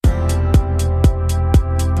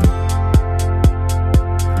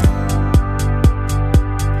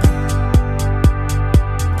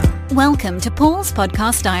Welcome to Paul's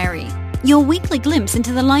Podcast Diary, your weekly glimpse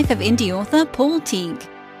into the life of indie author Paul Teague.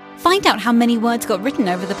 Find out how many words got written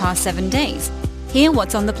over the past 7 days, hear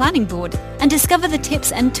what's on the planning board, and discover the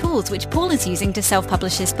tips and tools which Paul is using to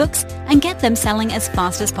self-publish his books and get them selling as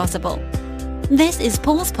fast as possible. This is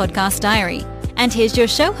Paul's Podcast Diary, and here's your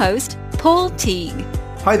show host, Paul Teague.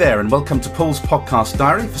 Hi there, and welcome to Paul's Podcast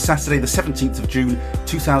Diary for Saturday the 17th of June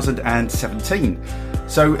 2017.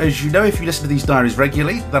 So, as you know, if you listen to these diaries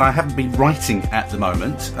regularly, that I haven't been writing at the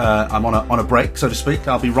moment. I'm on a break, so to speak.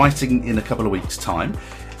 I'll be writing in a couple of weeks' time,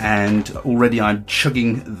 and already I'm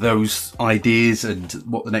chugging those ideas and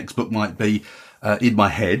what the next book might be in my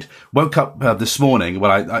head. Woke up this morning.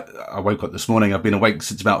 Well, I woke up this morning. I've been awake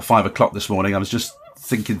since about 5 o'clock this morning. I was just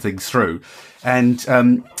thinking things through, and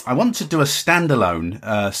I want to do a standalone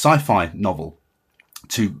sci-fi novel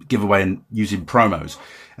to give away and use in promos.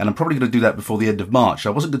 And I'm probably going to do that before the end of March. I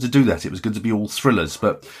wasn't going to do that. It was going to be all thrillers.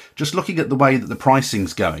 But just looking at the way that the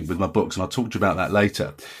pricing's going with my books, and I'll talk to you about that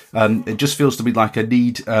later, it just feels to me like I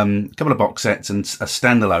need a couple of box sets and a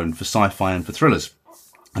standalone for sci-fi and for thrillers.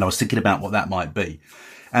 And I was thinking about what that might be.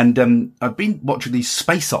 And I've been watching these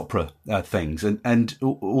space opera things. And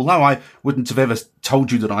although I wouldn't have ever told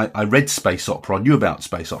you that I read space opera, I knew about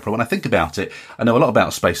space opera, when I think about it, I know a lot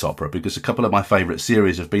about space opera because a couple of my favourite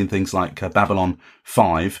series have been things like Babylon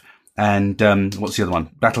 5 and what's the other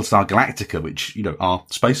one? Battlestar Galactica, which, you know, are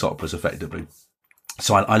space operas effectively.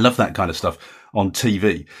 So I love that kind of stuff on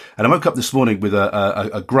TV. And I woke up this morning with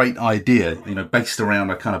a great idea, you know, based around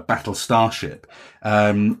a kind of battle starship.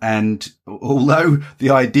 And although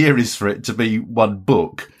the idea is for it to be one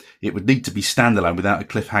book, it would need to be standalone without a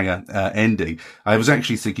cliffhanger ending. I was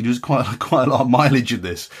actually thinking there's quite a lot of mileage in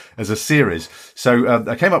this as a series. So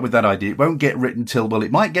I came up with that idea. It won't get written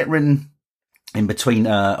it might get written in between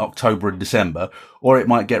October and December, or it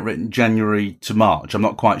might get written January to March. I'm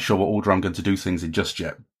not quite sure what order I'm going to do things in just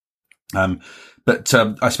yet. But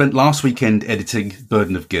I spent last weekend editing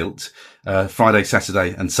Burden of Guilt, Friday,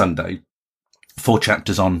 Saturday and Sunday. 4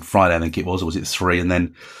 chapters on Friday, I think it was, or was it 3 and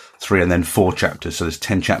then 4 chapters? So there's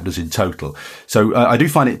 10 chapters in total. So I do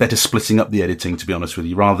find it better splitting up the editing, to be honest with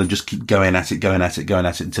you, rather than just keep going at it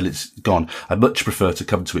until it's gone. I much prefer to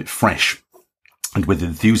come to it fresh and with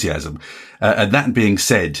enthusiasm. And that being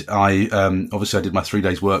said, I obviously I did my 3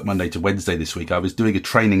 days work Monday to Wednesday this week. I was doing a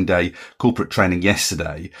training day, corporate training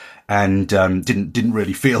yesterday, and didn't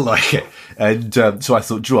really feel like it. And so I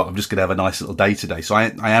thought, I'm just going to have a nice little day today. So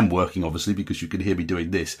I am working, obviously, because you can hear me doing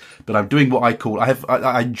this. But I'm doing what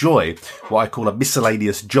I enjoy what I call a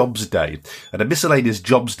miscellaneous jobs day. And a miscellaneous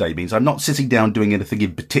jobs day means I'm not sitting down doing anything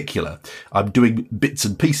in particular. I'm doing bits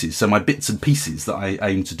and pieces. So my bits and pieces that I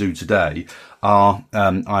aim to do today are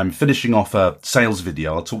I'm finishing off a sales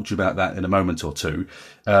video. I'll talk to you about that in a moment or two.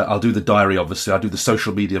 I'll do the diary, obviously. I'll do the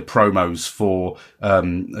social media promos for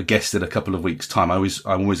a guest in a couple of weeks' time. I'm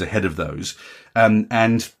always ahead of those. And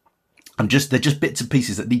they're just bits and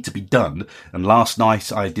pieces that need to be done. And last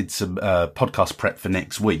night I did some podcast prep for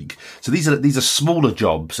next week. So these are smaller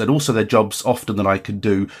jobs, and also they're jobs often that I can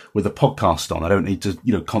do with a podcast on. I don't need to,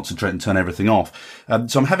 concentrate and turn everything off.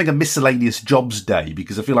 So I'm having a miscellaneous jobs day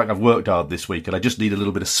because I feel like I've worked hard this week and I just need a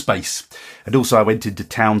little bit of space. And also I went into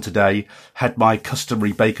town today, had my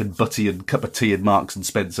customary bacon butty and cup of tea in Marks and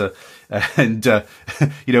Spencer. And,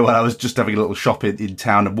 when I was just having a little shop in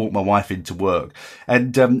town and walked my wife into work.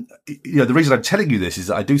 And, the reason I'm telling you this is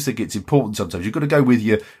that I do think it's important sometimes. You've got to go with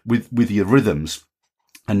your rhythms.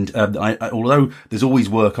 And, although there's always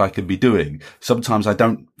work I can be doing, sometimes I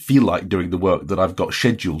don't feel like doing the work that I've got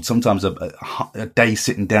scheduled. Sometimes a day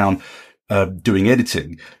sitting down, doing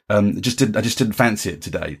editing, I just didn't fancy it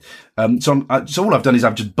today. So all I've done is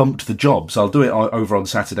I've just bumped the jobs. I'll do it over on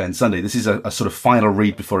Saturday and Sunday. This is a sort of final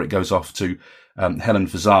read before it goes off to Helen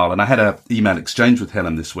Fazal. And I had an email exchange with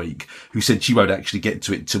Helen this week who said she won't actually get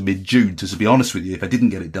to it till mid-June. To be honest with you, if I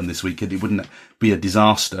didn't get it done this weekend, it wouldn't be a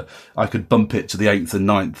disaster. I could bump it to the 8th and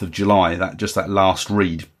 9th of July, that last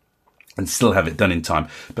read, and still have it done in time.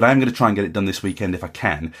 But I am going to try and get it done this weekend if I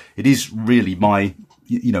can. It is really my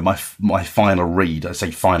final read. I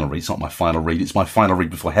say final read, it's not my final read. It's my final read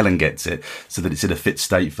before Helen gets it so that it's in a fit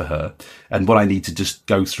state for her. And what I need to just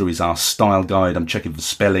go through is our style guide. I'm checking for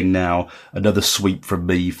spelling now, another sweep from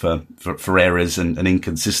me for errors and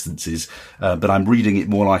inconsistencies. But I'm reading it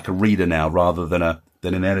more like a reader now rather than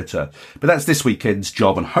an editor. But that's this weekend's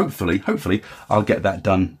job. And hopefully I'll get that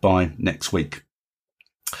done by next week.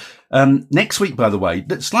 Next week, by the way,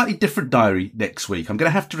 slightly different diary next week. I'm going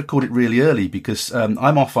to have to record it really early because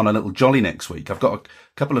I'm off on a little jolly next week. I've got a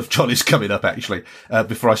couple of jollies coming up, actually,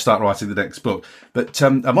 before I start writing the next book. But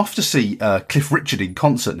I'm off to see Cliff Richard in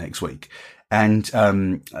concert next week. And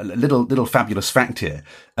a little fabulous fact here.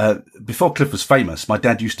 Before Cliff was famous, my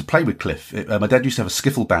dad used to play with Cliff. My dad used to have a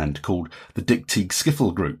skiffle band called the Dick Teague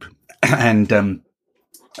Skiffle Group. And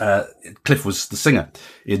Cliff was the singer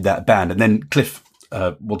in that band. And then Cliff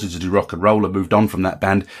wanted to do rock and roll and moved on from that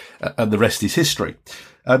band. And the rest is history.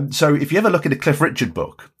 So if you ever look at a Cliff Richard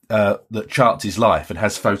book that charts his life and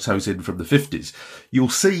has photos in from the 50s, you'll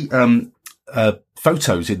see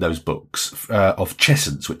photos in those books of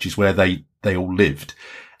Chessons, which is where they all lived,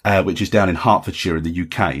 which is down in Hertfordshire in the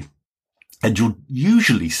UK. And you'll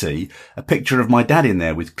usually see a picture of my dad in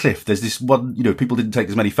there with Cliff. There's this one, people didn't take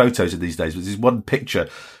as many photos in these days, but there's this one picture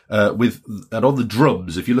and on the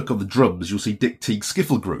drums, if you look on the drums, you'll see Dick Teague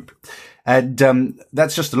Skiffle Group. And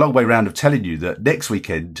that's just a long way round of telling you that next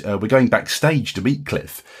weekend we're going backstage to meet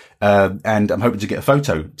Cliff. And I'm hoping to get a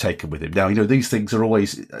photo taken with him. Now, these things are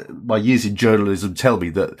always, my years in journalism tell me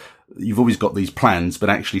that you've always got these plans, but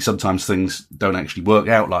actually sometimes things don't actually work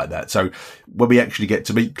out like that. So when we actually get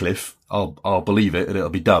to meet Cliff, I'll believe it and it'll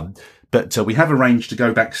be done. But we have arranged to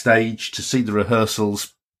go backstage to see the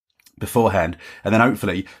rehearsals beforehand, and then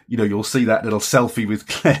hopefully you'll see that little selfie with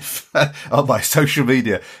Cliff on my social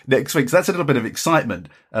media next week. So that's a little bit of excitement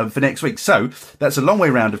for next week. So that's a long way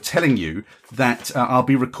round of telling you that I'll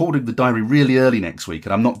be recording the diary really early next week,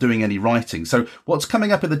 and I'm not doing any writing. So what's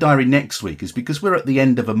coming up in the diary next week is, because we're at the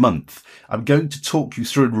end of a month, I'm going to talk you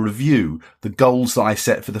through and review the goals that I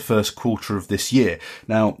set for the first quarter of this year.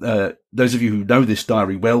 Now, those of you who know this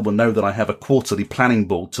diary well will know that I have a quarterly planning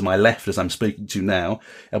board to my left as I'm speaking to now,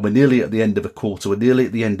 and we're nearly at the end of a quarter. We're nearly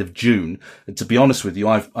at the end of June, and to be honest with you,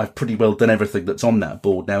 I've pretty well done everything that's on that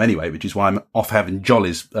board now anyway, which is why I'm off having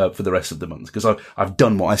jollies for the rest of the month, because I've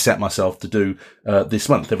done what I set myself to do this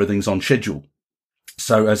month. Everything's on schedule.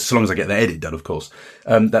 So as long as I get the edit done, of course,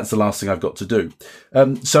 that's the last thing I've got to do.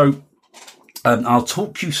 So I'll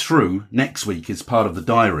talk you through next week as part of the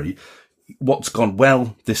diary what's gone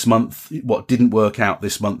well this month, what didn't work out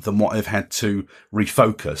this month, and what I've had to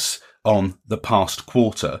refocus on the past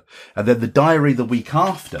quarter. And then the diary the week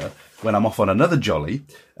after, when I'm off on another jolly,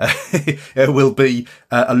 it will be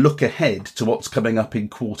a look ahead to what's coming up in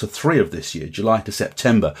quarter 3 of this year, July to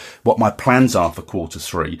September, what my plans are for quarter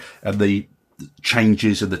 3 and the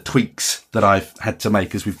changes and the tweaks that I've had to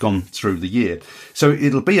make as we've gone through the year. So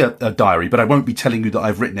it'll be a diary, but I won't be telling you that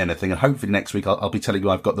I've written anything. And hopefully next week I'll be telling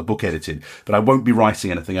you I've got the book edited, but I won't be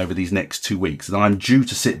writing anything over these next 2 weeks. And I'm due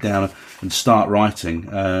to sit down and start writing.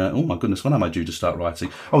 Oh my goodness, when am I due to start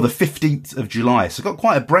writing? Oh, the 15th of July. So I've got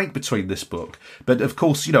quite a break between this book. But of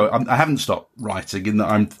course, I haven't stopped writing, in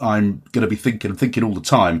that I'm going to be thinking all the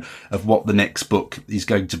time of what the next book is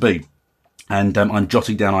going to be. And I'm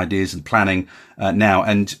jotting down ideas and planning now.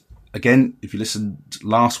 And again, if you listened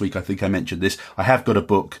last week, I think I mentioned this. I have got a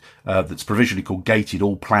book that's provisionally called Gated,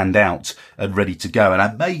 all planned out and ready to go. And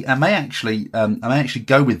I may actually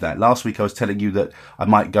go with that. Last week I was telling you that I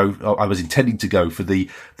might go. I was intending to go for the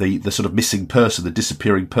sort of missing person, the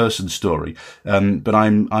disappearing person story. But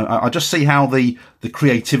I just see how the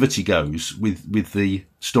creativity goes with the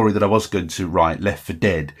story that I was going to write, Left for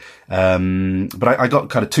Dead. But I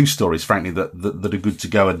got kind of 2 stories, frankly, that are good to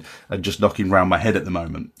go and just knocking around my head at the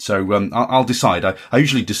moment. So I'll decide. I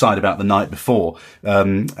usually decide about the night before,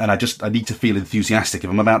 and I need to feel enthusiastic.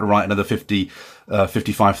 If I'm about to write another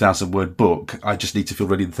 55,000 word book, I just need to feel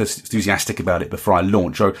really enthusiastic about it before I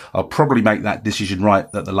launch. So I'll probably make that decision right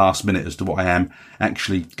at the last minute as to what I am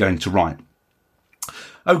actually going to write.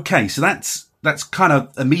 Okay, so that's kind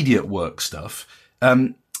of immediate work stuff.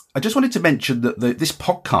 I just wanted to mention that this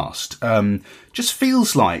podcast just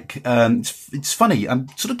feels like it's funny. I'm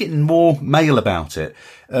sort of getting more mail about it.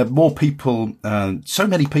 More people, so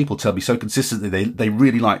many people tell me so consistently they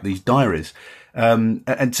really like these diaries.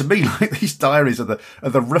 And to me, like, these diaries are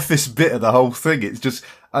the roughest bit of the whole thing. It's just,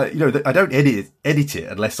 I don't edit it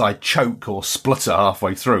unless I choke or splutter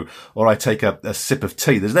halfway through, or I take a sip of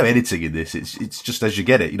tea. There's no editing in this. It's just as you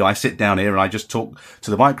get it. I sit down here and I just talk to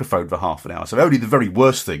the microphone for half an hour. So only the very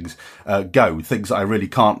worst things go, things that I really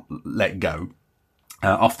can't let go.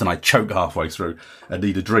 Often I choke halfway through and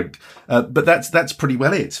need a drink. But that's pretty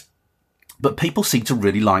well it. But people seem to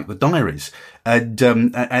really like the diaries, and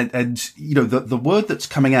the word that's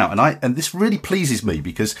coming out, and this really pleases me,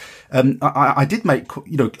 because I did make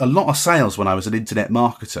a lot of sales when I was an internet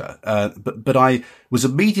marketer, but I was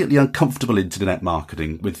immediately uncomfortable internet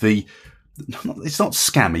marketing with the it's not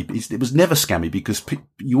scammy, but it was never scammy because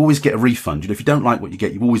you always get a refund. If you don't like what you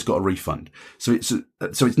get, you've always got a refund. So it's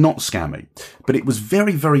not scammy, but it was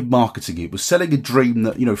very, very marketing. It was selling a dream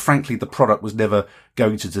that, frankly, the product was never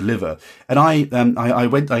going to deliver. And I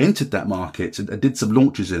entered that market and did some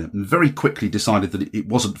launches in it and very quickly decided that it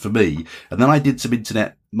wasn't for me. And then I did some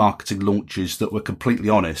internet marketing launches that were completely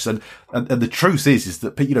honest. And the truth is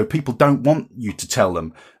that, people don't want you to tell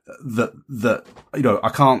them that, I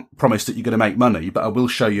can't promise that you're going to make money, but I will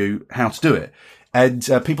show you how to do it. And,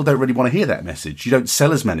 people don't really want to hear that message. You don't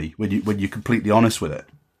sell as many when you're completely honest with it.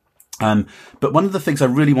 But one of the things I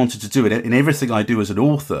really wanted to do in everything I do as an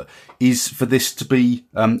author is for this to be,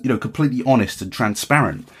 completely honest and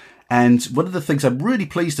transparent. And one of the things I'm really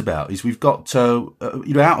pleased about is we've got, out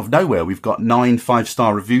of nowhere, we've got 9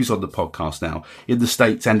 5-star reviews on the podcast now in the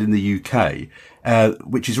States and in the UK,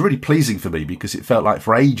 which is really pleasing for me because it felt like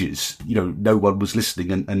for ages, no one was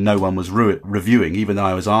listening and no one was reviewing, even though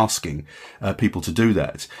I was asking people to do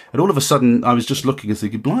that. And all of a sudden, I was just looking and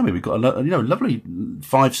thinking, blimey, we've got lovely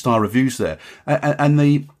 5-star reviews there. And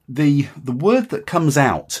the word that comes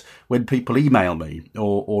out when people email me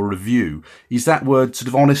or review is that word sort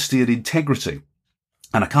of honesty and integrity.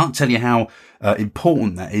 And I can't tell you how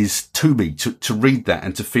important that is to me to read that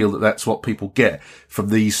and to feel that that's what people get from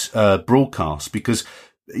these broadcasts, because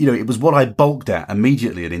it was what I balked at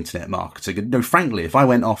immediately in internet marketing. And frankly, if I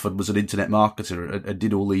went off and was an internet marketer and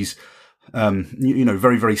did all these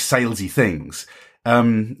very, very salesy things, I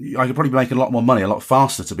could probably make a lot more money a lot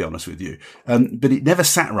faster, to be honest with you. But it never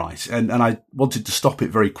sat right. And I wanted to stop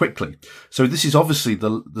it very quickly. So this is obviously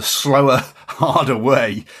the slower, harder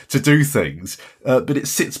way to do things. But it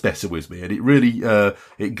sits better with me. And it really,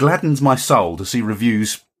 it gladdens my soul to see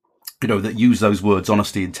reviews that use those words,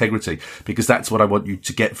 honesty, integrity, because that's what I want you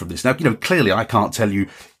to get from this. Now, clearly I can't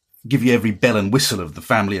give you every bell and whistle of the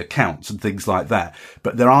family accounts and things like that.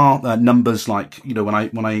 But there are numbers like, when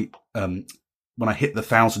I hit the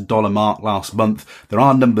 $1,000 mark last month, there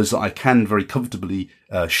are numbers that I can very comfortably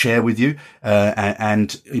share with you,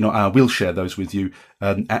 and I will share those with you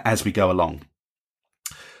as we go along.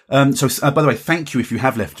 So by the way, thank you if you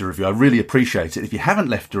have left a review. I really appreciate it. If you haven't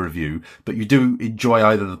left a review, but you do enjoy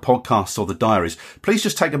either the podcasts or the diaries, please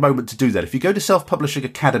just take a moment to do that. If you go to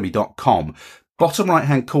selfpublishingacademy.com, bottom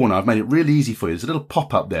right-hand corner, I've made it really easy for you. There's a little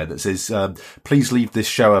pop-up there that says, please leave this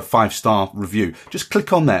show a 5-star review. Just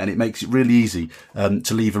click on that and it makes it really easy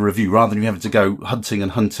to leave a review rather than you having to go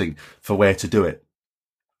hunting for where to do it.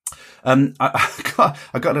 I got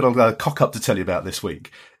a little cock up to tell you about this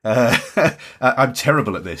week. I'm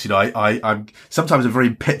terrible at this. I'm sometimes I'm very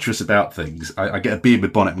impetuous about things. I get a bee in my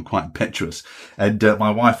bonnet. I'm quite impetuous. And, my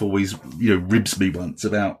wife always, ribs me once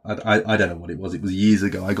about, I don't know what it was. It was years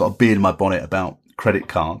ago. I got a bee in my bonnet about credit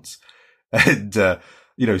cards and,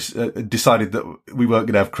 decided that we weren't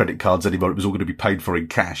going to have credit cards anymore. It was all going to be paid for in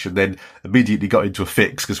cash, and then immediately got into a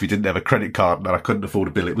fix because we didn't have a credit card and I couldn't afford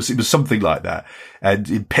a bill. It was something like that. And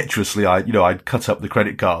impetuously, I'd cut up the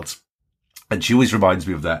credit cards, and she always reminds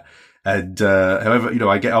me of that. And, however,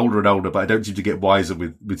 I get older and older, but I don't seem to get wiser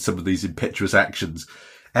with some of these impetuous actions.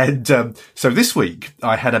 And, so this week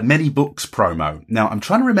I had a many books promo. Now I'm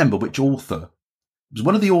trying to remember which author. It was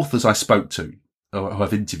one of the authors I spoke to, who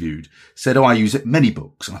I've interviewed, said, I use it many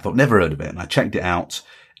books. And I thought, never heard of it. And I checked it out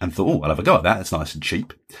and thought, I'll have a go at that. It's nice and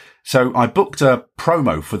cheap. So I booked a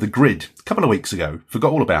promo for The Grid a couple of weeks ago,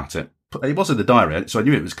 forgot all about it. It was in the diary, so I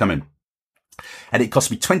knew it was coming. And it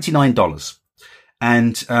cost me $29.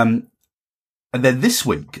 And then this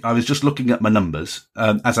week I was just looking at my numbers.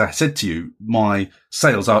 As I said to you, my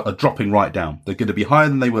sales are dropping right down. They're going to be higher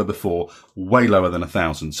than they were before, way lower than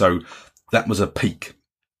 1,000. So that was a peak,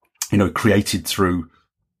 created through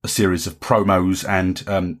a series of promos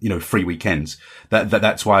and, free weekends.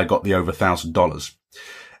 That's why I got the over $1,000.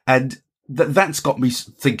 And that's got me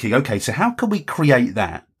thinking, okay, so how can we create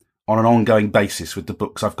that on an ongoing basis with the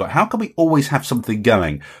books I've got? How can we always have something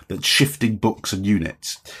going that's shifting books and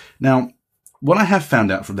units? Now, what I have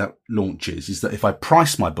found out from that launch is that if I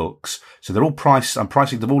price my books, so they're all priced, I'm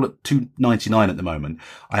pricing them all at $2.99 at the moment.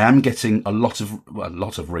 I am getting a lot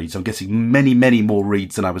of reads. I'm getting many, many more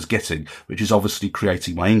reads than I was getting, which is obviously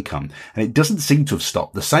creating my income. And it doesn't seem to have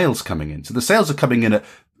stopped the sales coming in. So the sales are coming in at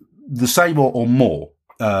the same or more.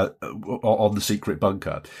 On the Secret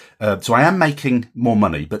Bunker. So I am making more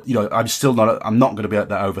money, but, I'm not going to be at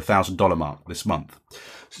that over $1,000 mark this month.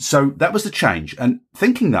 So that was the change. And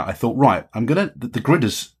thinking that, I thought, right, the Grid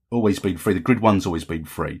has always been free. The Grid 1's always been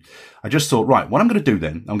free. I just thought, right, what I'm going to do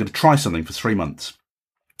then, I'm going to try something for 3 months.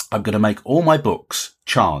 I'm going to make all my books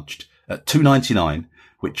charged at $2.99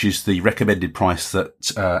 which is the recommended price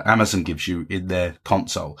that Amazon gives you in their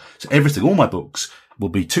console. So everything, all my books will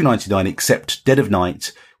be $2.99 except Dead of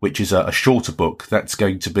Night, which is a shorter book. That's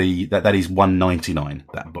going to be, that is $1.99,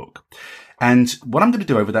 that book. And what I'm going to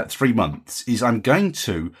do over that 3 months is I'm going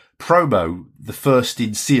to promo the first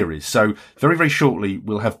in series. So very, very shortly,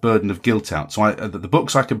 we'll have Burden of Guilt out. So the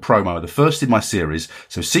books I can promo are the first in my series.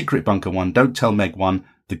 So Secret Bunker 1, Don't Tell Meg 1,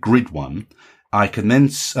 The Grid 1. I can then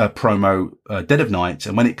promo Dead of Night,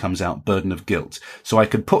 and when it comes out, Burden of Guilt. So I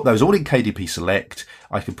can put those all in KDP Select.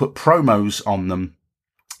 I can put promos on them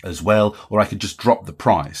as well, or I could just drop the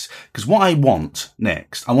price. Because what I want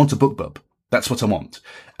next, I want a BookBub. That's what I want.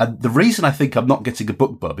 And the reason I think I'm not getting a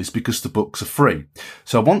BookBub is because the books are free.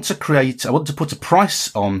 So I want to put a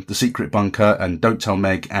price on The Secret Bunker and Don't Tell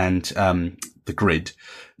Meg and The Grid,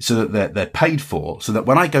 so that they're paid for, so that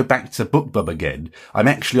when I go back to BookBub again, I'm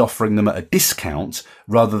actually offering them at a discount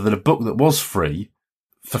rather than a book that was free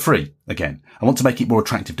for free again. I want to make it more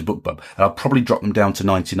attractive to BookBub, and I'll probably drop them down to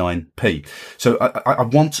 99p. So I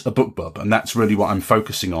want a BookBub, and that's really what I'm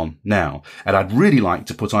focusing on now. And I'd really like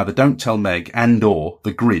to put either Don't Tell Meg and or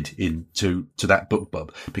The Grid into that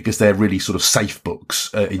BookBub, because they're really sort of safe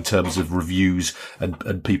books in terms of reviews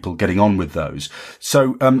and people getting on with those.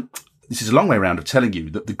 So this is a long way around of telling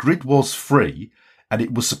you that The Grid was free, and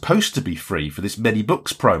it was supposed to be free for this Many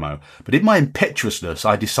Books promo. But in my impetuousness,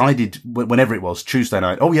 I decided, whenever it was, Tuesday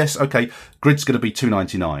night, oh yes, okay, Grid's going to be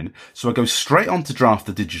 $2.99. So I go straight on to Draft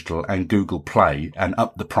the Digital and Google Play and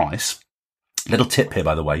up the price. Little tip here,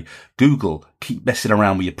 by the way, Google, keep messing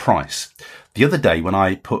around with your price. The other day when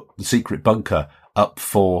I put The Secret Bunker up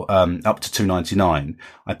for up to $2.99,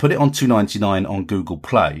 I put it on $2.99 on Google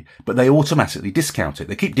Play, but they automatically discount it.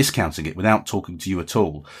 They keep discounting it without talking to you at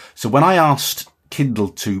all. So when I asked Kindle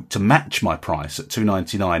to match my price at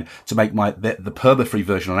 $2.99 to make the perma-free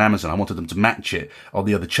version on Amazon, I wanted them to match it on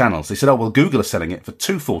the other channels. They said, oh, well, Google are selling it for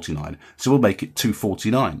 $2.49, so we'll make it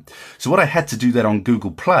 $2.49. So what I had to do then on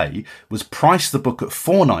Google Play was price the book at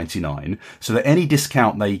 $4.99, so that any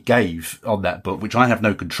discount they gave on that book, which I have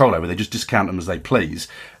no control over, they just discount them as they please,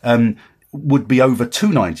 would be over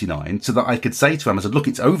 $2.99, so that I could say to Amazon, look,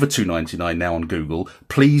 it's over $2.99 now on Google.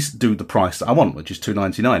 Please do the price that I want, which is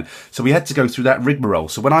 $2.99. So we had to go through that rigmarole.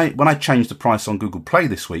 So when I changed the price on Google Play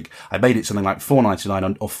this week, I made it something like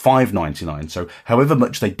 $4.99 or $5.99. So however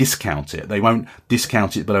much they discount it, they won't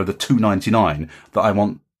discount it below the $2.99 that I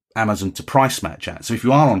want Amazon to price match at. So if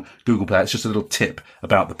you are on Google Play, it's just a little tip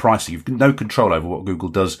about the pricing. You've no control over what Google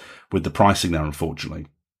does with the pricing there, unfortunately,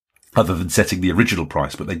 other than setting the original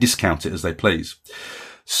price, but they discount it as they please.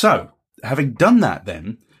 So, having done that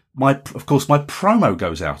then, of course, my promo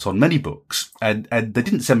goes out on Many Books, and they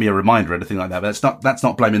didn't send me a reminder or anything like that, but that's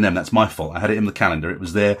not blaming them, that's my fault. I had it in the calendar, it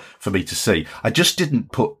was there for me to see. I just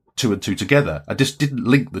didn't put two and two together. I just didn't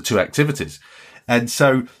link the two activities. And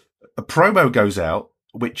so, a promo goes out,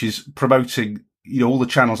 which is promoting, all the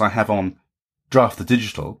channels I have on Draft the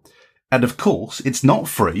Digital. And of course, it's not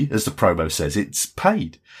free, as the promo says, it's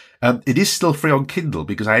paid. It is still free on Kindle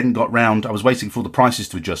because I hadn't got round. I was waiting for the prices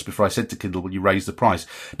to adjust before I said to Kindle, will you raise the price?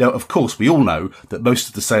 Now, of course, we all know that most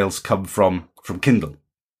of the sales come from Kindle.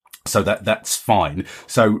 So that's fine.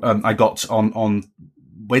 So, I got on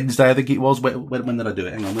Wednesday, I think it was. When did I do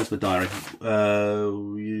it? Hang on, where's my diary?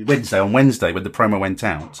 On Wednesday, when the promo went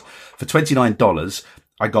out, for $29,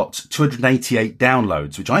 I got 288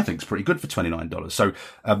 downloads, which I think is pretty good for $29. So,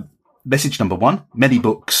 message number one, Many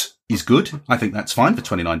Books is good. I think that's fine for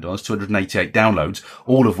 $29, 288 downloads,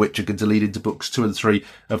 all of which are going to lead into books 2 and 3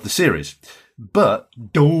 of the series. But,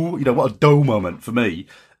 what a dull moment for me.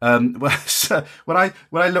 When I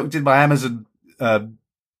looked in my Amazon,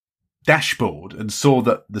 dashboard and saw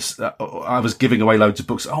that I was giving away loads of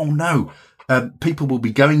books. Oh no. People will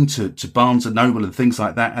be going to Barnes and Noble and things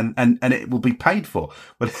like that, and it will be paid for.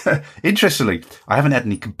 But interestingly, I haven't had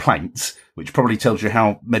any complaints, which probably tells you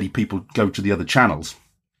how many people go to the other channels.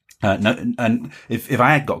 No, and if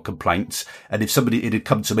I had got complaints, and if it had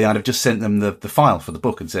come to me, I'd have just sent them the file for the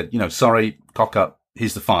book and said, sorry, cock up,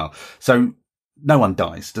 here's the file. So no one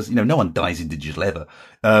dies. No one dies in digital ever.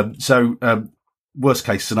 Worst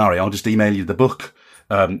case scenario, I'll just email you the book,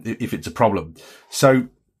 if it's a problem. So,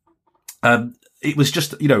 it was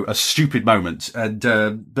just, a stupid moment, and,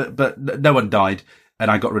 but no one died,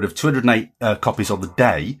 and I got rid of 208 copies on the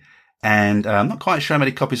day, and I'm not quite sure how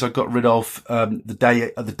many copies I got rid of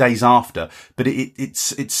the days after, but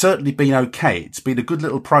it's certainly been okay. It's been a good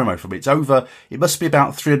little promo for me. It must be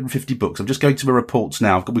about 350 books. I'm just going to my reports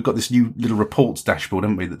now. We've got this new little reports dashboard,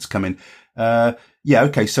 haven't we, that's coming.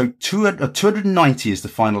 Okay, so 290 is the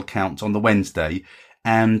final count on the Wednesday,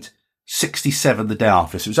 and 67 the day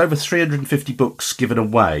after. So it was over 350 books given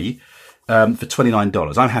away for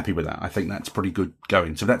 $29. I'm happy with that. I think that's pretty good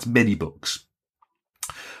going. So that's many books.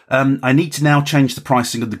 I need to now change the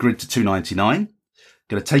pricing of the grid to $2.99.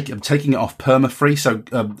 I'm taking it off perma-free. So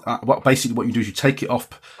basically what you do is you take it off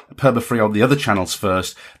perma-free on the other channels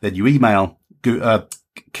first, then you email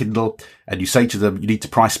Kindle and you say to them, you need to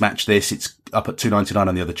price match this. It's up at $2.99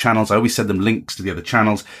 on the other channels. I always send them links to the other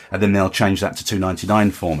channels, and then they'll change that to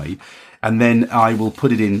 $2.99 for me. And then I will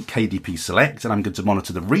put it in KDP Select, and I'm going to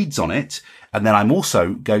monitor the reads on it. And then I'm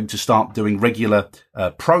also going to start doing regular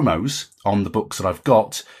promos on the books that I've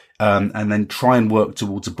got, and then try and work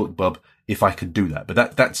towards a BookBub if I could do that.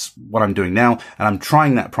 But that's what I'm doing now. And I'm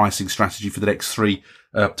trying that pricing strategy for the next 3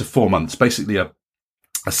 to 4 months, basically a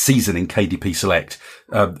season in KDP Select,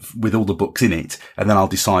 with all the books in it. And then I'll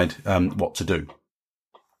decide, what to do.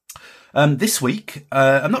 This week,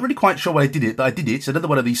 I'm not really quite sure why I did it, but I did it. Another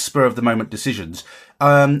one of these spur of the moment decisions.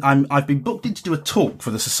 I've been booked in to do a talk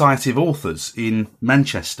for the Society of Authors in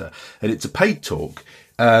Manchester, and it's a paid talk.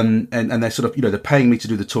 And they're sort of, they're paying me to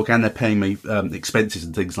do the talk, and they're paying me, expenses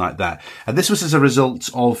and things like that. And this was as a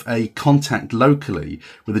result of a contact locally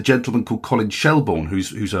with a gentleman called Colin Shelbourne,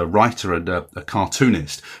 who's a writer and a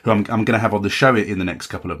cartoonist, who I'm going to have on the show in the next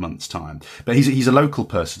couple of months' time. But he's a local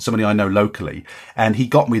person, somebody I know locally, and he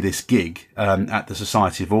got me this gig, at the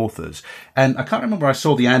Society of Authors. And I can't remember, I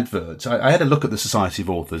saw the advert. I had a look at the Society of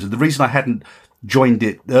Authors, and the reason I hadn't joined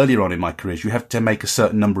it earlier on in my career is you have to make a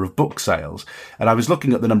certain number of book sales. And I was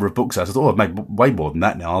looking at the number of book sales. I thought, I've made way more than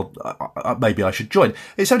that now. Maybe I should join.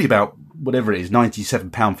 It's only about, whatever it is,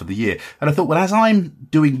 £97 for the year. And I thought, well, as I'm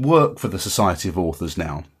doing work for the Society of Authors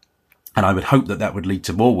now, and I would hope that would lead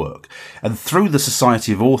to more work. And through the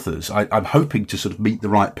Society of Authors, I'm hoping to sort of meet the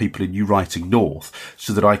right people in New Writing North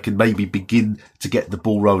so that I can maybe begin to get the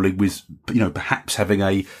ball rolling with, perhaps having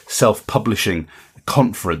a self-publishing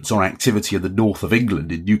conference or activity in the north of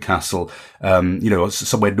England, in Newcastle,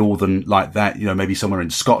 somewhere northern like that, maybe somewhere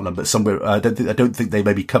in Scotland, but somewhere, I don't think they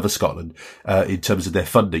maybe cover Scotland, in terms of their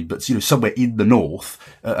funding, but, somewhere in the north,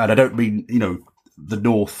 and I don't mean, the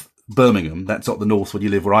north, Birmingham, that's not the north when you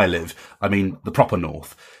live where I live, I mean the proper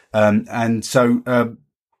north.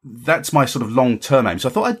 That's my sort of long-term aim. So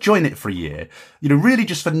I thought I'd join it for a year, really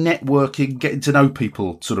just for networking, getting to know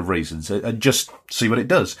people sort of reasons, and just see what it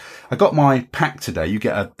does. I got my pack today. You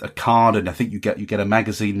get a card, and I think you get a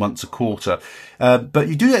magazine once a quarter. But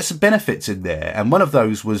you do get some benefits in there. And one of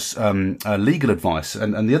those was, legal advice.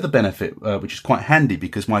 And the other benefit, which is quite handy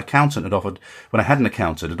because my accountant had offered, when I had an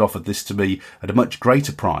accountant, had offered this to me at a much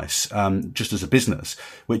greater price, just as a business,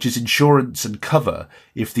 which is insurance and cover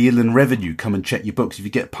if the Inland Revenue come and check your books. If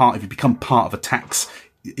you become part of a tax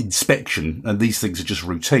inspection, and these things are just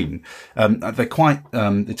routine, they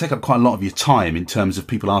take up quite a lot of your time in terms of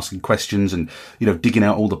people asking questions and, digging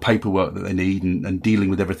out all the paperwork that they need and dealing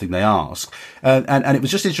with everything they ask. And it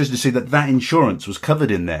was just interesting to see that insurance was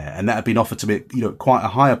covered in there, and that had been offered to me at, quite a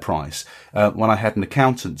higher price, when I had an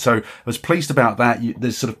accountant. So I was pleased about that.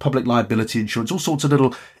 There's sort of public liability insurance, all sorts of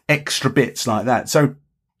little extra bits like that. So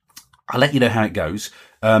I'll let you know how it goes.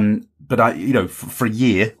 But I, for a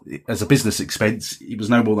year as a business expense, it was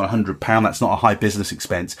no more than £100. That's not a high business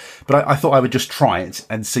expense, but I thought I would just try it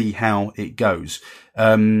and see how it goes.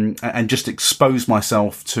 And just expose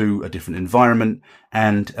myself to a different environment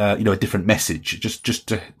and, a different message, just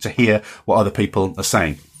to hear what other people are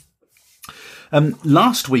saying.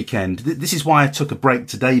 Last weekend, this is why I took a break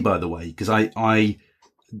today, by the way, because I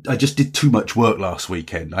just did too much work last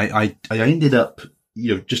weekend. I ended up,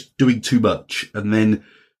 just doing too much, and then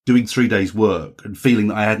doing 3 days work and feeling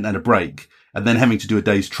that I hadn't had a break, and then having to do a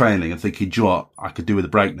day's training and thinking, do you know what, I could do with a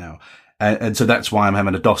break now. And so that's why I'm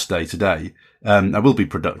having a DOS day today. I will be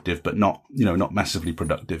productive, but not massively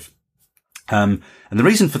productive. And the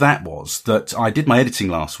reason for that was that I did my editing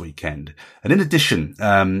last weekend. And in addition,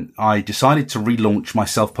 I decided to relaunch my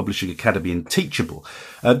self-publishing academy in Teachable.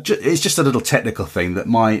 It's just a little technical thing that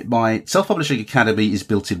my self-publishing academy is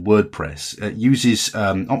built in WordPress. It uses,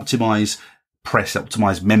 Optimize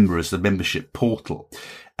Member as the membership portal.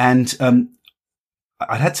 And,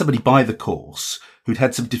 I'd had somebody buy the course who'd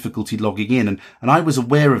had some difficulty logging in. And I was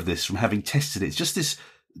aware of this from having tested it. It's just this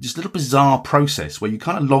little bizarre process where you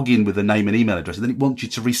kind of log in with a name and email address, and then it wants you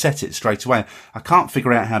to reset it straight away. I can't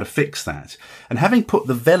figure out how to fix that. And having put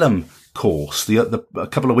the Vellum course, a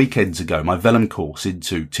couple of weekends ago, my Vellum course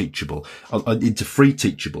into Teachable, into free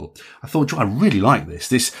Teachable, I thought, I really like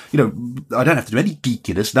this. I don't have to do any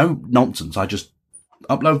geekiness, no nonsense. I just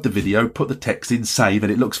upload the video, put the text in, save,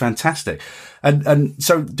 and it looks fantastic. And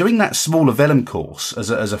so doing that smaller Vellum course as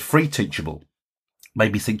a free Teachable,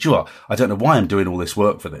 made me think, "Do you know what? I don't know why I'm doing all this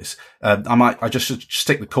work for this. I just should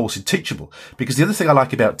stick the course in Teachable." Because the other thing I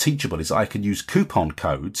like about Teachable is that I can use coupon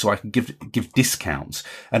codes, so I can give discounts,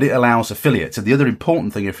 and it allows affiliates. And the other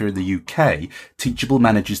important thing, if you're in the UK, Teachable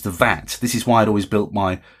manages the VAT. This is why I'd always built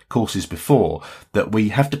my courses before, that we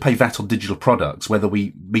have to pay VAT on digital products, whether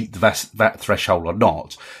we meet the VAT threshold or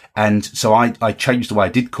not. And so I changed the way I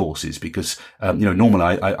did courses because,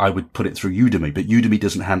 normally I would put it through Udemy, but Udemy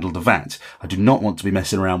doesn't handle the VAT. I do not want to be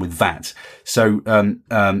messing around with VAT. So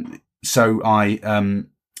I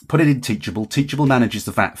put it in Teachable. Teachable manages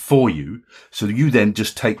the VAT for you. So you then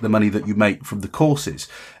just take the money that you make from the courses.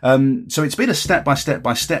 So it's been a step by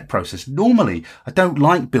step process. Normally, I don't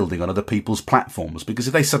like building on other people's platforms because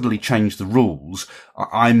if they suddenly change the rules,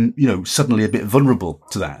 I'm, suddenly a bit vulnerable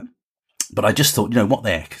to that. But I just thought, what the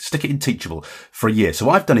heck, stick it in Teachable for a year. So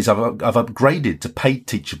what I've done is I've upgraded to paid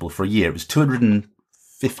Teachable for a year. It was $250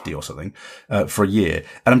 or something for a year,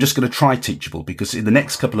 and I'm just going to try Teachable because in the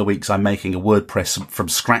next couple of weeks I'm making a WordPress from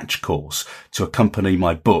scratch course to accompany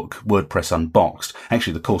my book WordPress Unboxed.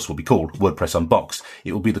 Actually, the course will be called WordPress Unboxed.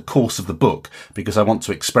 It will be the course of the book because I want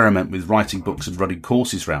to experiment with writing books and running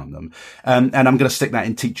courses around them, and I'm going to stick that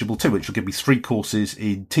in Teachable too, which will give me 3 courses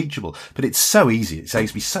in Teachable. But it's so easy, it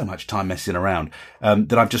saves me so much time messing around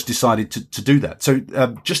that I've just decided to do that. So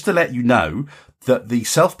just to let you know that the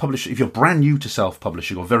self-publishing, if you're brand new to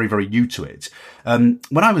self-publishing or very, very new to it,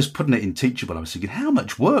 when I was putting it in Teachable, I was thinking, how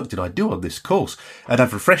much work did I do on this course? And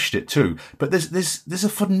I've refreshed it too. But there's a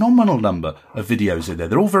phenomenal number of videos in there.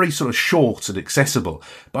 They're all very sort of short and accessible.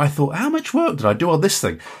 But I thought, how much work did I do on this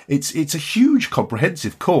thing? It's a huge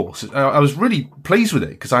comprehensive course. I was really pleased with it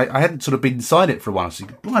because I hadn't sort of been inside it for a while. So,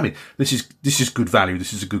 blimey, this is good value.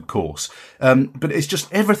 This is a good course. But it's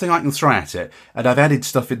just everything I can throw at it. And I've added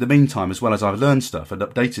stuff in the meantime as well as I've learned stuff and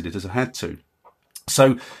updated it as I had to.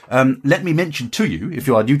 So let me mention to you, if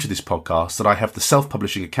you are new to this podcast, that I have the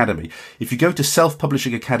Self-Publishing Academy. If you go to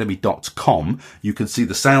selfpublishingacademy.com, you can see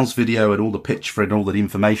the sales video and all the pitch for it and all the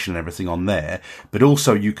information and everything on there. But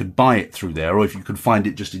also you can buy it through there, or if you can find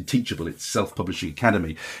it just in Teachable, it's Self-Publishing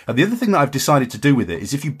Academy. And the other thing that I've decided to do with it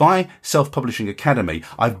is if you buy Self-Publishing Academy,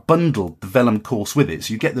 I've bundled the Vellum course with it.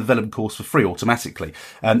 So you get the Vellum course for free automatically.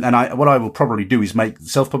 And what I will probably do is make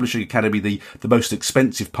Self-Publishing Academy the most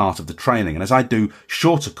expensive part of the training. And as I do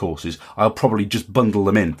shorter courses, I'll probably just bundle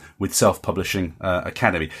them in with Self-Publishing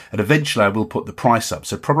Academy. And eventually I will put the price up.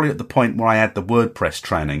 So probably at the point where I add the WordPress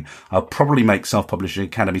training, I'll probably make Self-Publishing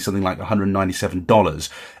Academy something like $197.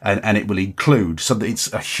 And it will include something,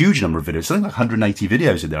 it's a huge number of videos, something like 180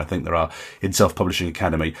 videos in there, I think there are in Self-Publishing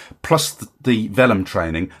Academy, plus the Vellum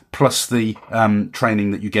training, plus the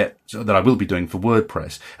training that you get, that I will be doing for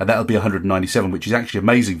WordPress. And that'll be 197, which is actually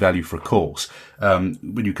amazing value for a course,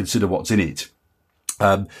 when you consider what's in it.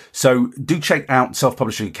 So do check out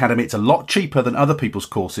Self-Publishing Academy. It's a lot cheaper than other people's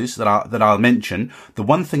courses that I'll mention. The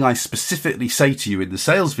one thing I specifically say to you in the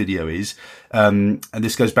sales video is, and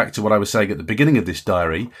this goes back to what I was saying at the beginning of this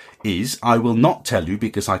diary, is I will not tell you,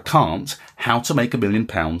 because I can't, how to make £1 million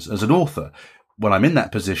as an author. When I'm in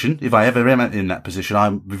that position, if I ever am in that position,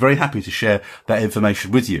 I'll be very happy to share that information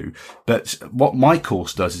with you. But what my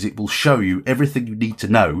course does is it will show you everything you need to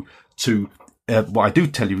know to what I do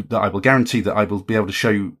tell you, that I will guarantee that I will be able to show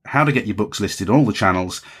you how to get your books listed on all the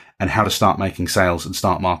channels and how to start making sales and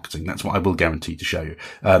start marketing. That's what I will guarantee to show you.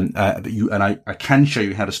 I can show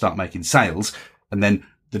you how to start making sales. And then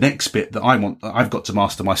the next bit that I've got to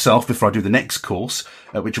master myself before I do the next course,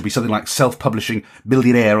 which will be something like Self-Publishing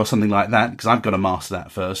Millionaire or something like that, because I've got to master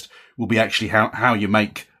that first, will be actually how you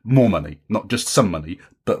make more money, not just some money,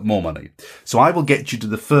 but more money. So I will get you to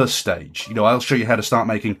the first stage. I'll show you how to start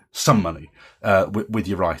making some money with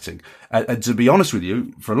your writing. And to be honest with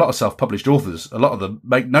you, for a lot of self-published authors, a lot of them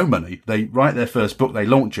make no money. They write their first book, they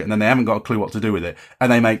launch it, and then they haven't got a clue what to do with it,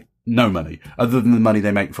 and they make no money other than the money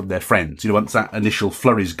they make from their friends. Once that initial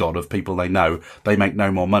flurry's gone of people they know, they make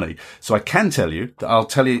no more money. So I can tell you that I'll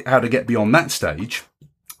tell you how to get beyond that stage,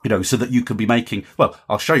 so that you can be making, well,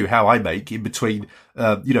 I'll show you how I make in between,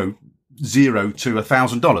 $0 to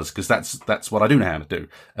 $1,000, because that's what I do know how to do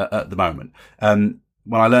at the moment. When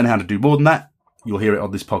I learn how to do more than that, you'll hear it on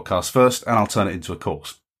this podcast first, and I'll turn it into a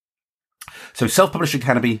course. So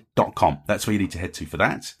selfpublishingacademy.com. That's where you need to head to for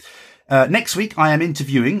that. Next week, I am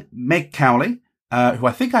interviewing Meg Cowley, who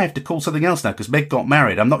I think I have to call something else now because Meg got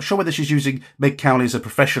married. I'm not sure whether she's using Meg Cowley as a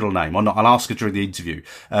professional name or not. I'll ask her during the interview.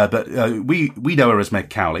 But we know her as Meg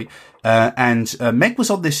Cowley. And Meg was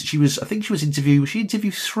on this. I think she was interview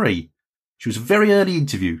 3. She was a very early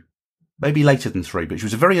interview. maybe later than 3, but she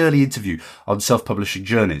was a very early interview on self-publishing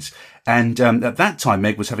journeys. And at that time,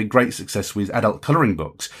 Meg was having great success with adult colouring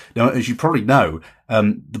books. Now, as you probably know,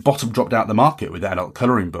 the bottom dropped out of the market with adult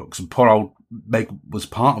colouring books, and poor old Meg was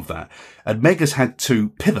part of that. And Meg has had to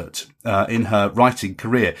pivot in her writing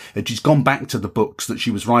career, and she's gone back to the books that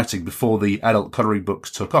she was writing before the adult colouring books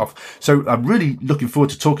took off. So I'm really looking forward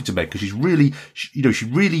to talking to Meg, because she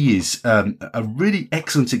really is a really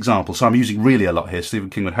excellent example. So I'm using really a lot here. Stephen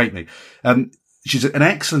King would hate me. She's an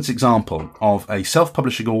excellent example of a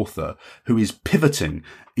self-publishing author who is pivoting,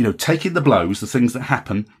 taking the blows, the things that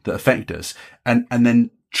happen that affect us, and then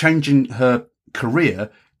changing her career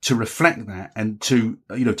to reflect that, and to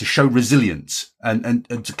show resilience and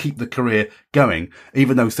to keep the career going,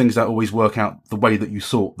 even though things don't always work out the way that you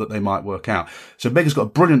thought that they might work out. So Meg has got a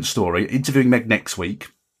brilliant story. Interviewing Meg next week.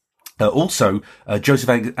 Also, Joseph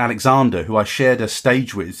Alexander, who I shared a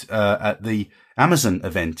stage with at the Amazon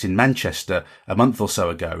event in Manchester a month or so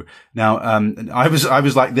ago. Now, I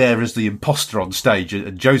was like there as the imposter on stage,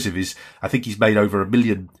 and Joseph I think he's made over £1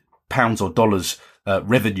 million or dollars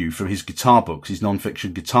revenue from his guitar books, his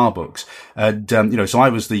non-fiction guitar books. And, so I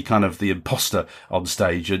was the kind of the imposter on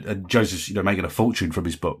stage, and Joseph's, making a fortune from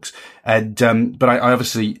his books. And, but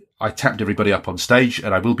I tapped everybody up on stage,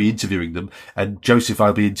 and I will be interviewing them. And Joseph,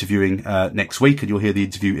 I'll be interviewing next week, and you'll hear the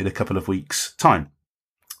interview in a couple of weeks' time.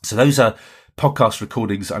 So those are podcast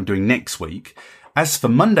recordings I'm doing next week. As for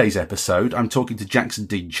Monday's episode, I'm talking to Jackson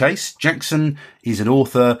Dean Chase. Jackson is an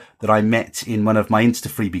author that I met in one of my Insta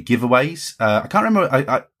Freebie giveaways. I can't remember.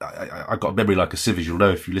 I got a memory like a sieve, as you'll know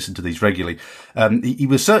if you listen to these regularly. He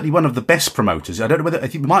was certainly one of the best promoters. I don't know whether, I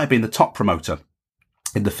think he might have been the top promoter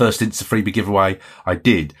in the first Insta Freebie giveaway I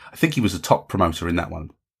did. I think he was the top promoter in that one.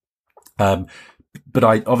 But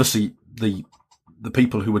obviously the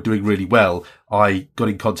people who were doing really well, I got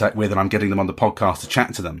in contact with, and I'm getting them on the podcast to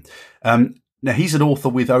chat to them. Now, he's an author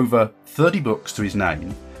with over 30 books to his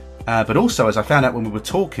name, but also, as I found out when we were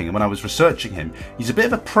talking and when I was researching him, he's a bit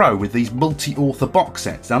of a pro with these multi-author box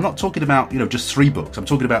sets. Now, I'm not talking about, just 3 books. I'm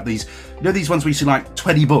talking about these, these ones where you see like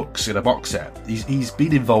 20 books in a box set. He's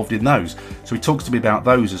been involved in those. So he talks to me about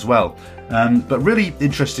those as well. But really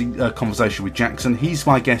interesting conversation with Jackson. He's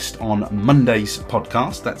my guest on Monday's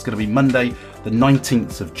podcast. That's going to be Monday, the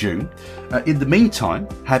 19th of June. In the meantime,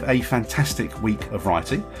 have a fantastic week of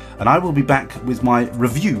writing, and I will be back with my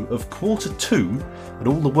review of quarter 2 and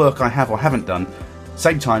all the work I have or haven't done,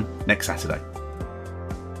 same time next Saturday.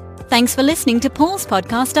 Thanks for listening to Paul's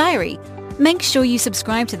Podcast Diary. Make sure you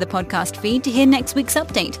subscribe to the podcast feed to hear next week's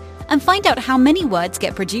update and find out how many words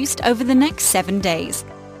get produced over the next 7 days.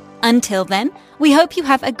 Until then, we hope you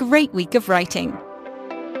have a great week of writing.